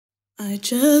I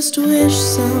just wish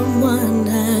someone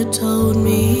had told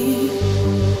me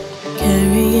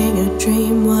carrying a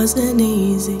dream wasn't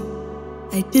easy.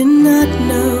 I did not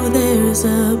know there's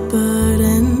a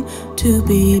burden to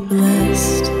be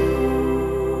blessed.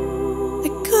 I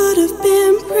could have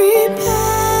been prepared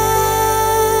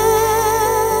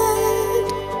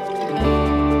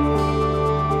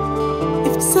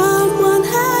if someone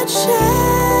had shared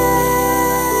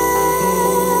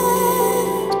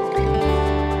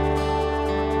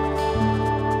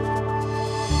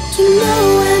to know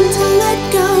when to let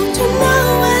go, to know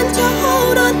when to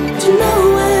hold on, to know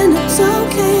when it's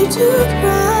okay to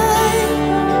cry.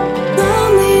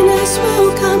 Loneliness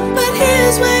will come, but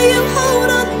here's where you hold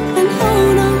on and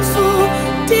hold on for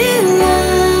dear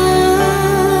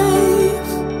life.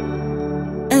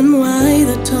 And why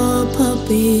the tall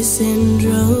poppy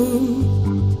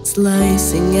syndrome,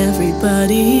 slicing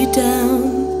everybody down.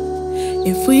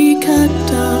 If we cut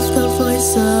off the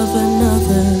voice of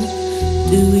another,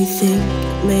 do we think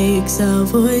it makes our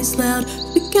voice loud?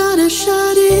 We gotta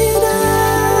shut it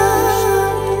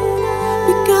out.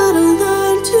 We gotta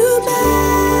learn to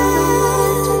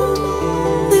bend,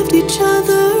 lift each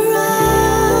other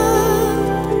up,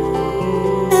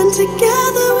 and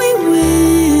together we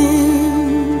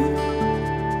win.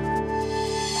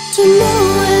 To know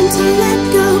when to let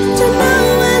go, to know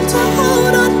when to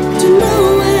hold on, to know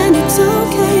when it's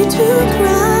okay to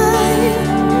cry.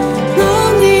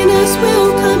 Loneliness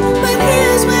will come, but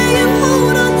here's where you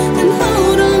hold on and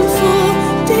hold on for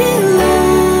dear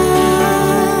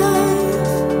life.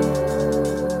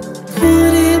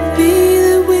 Could it be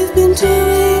that we've been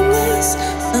doing this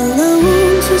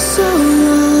alone for so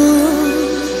long?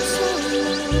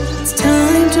 It's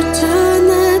time to turn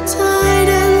that tide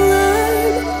and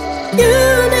learn.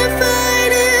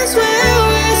 Unified is where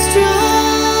we're strong.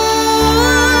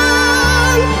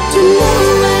 To know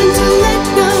when to let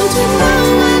go, to know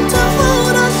when to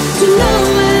hold on, to know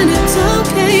when it's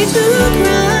okay to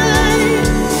cry.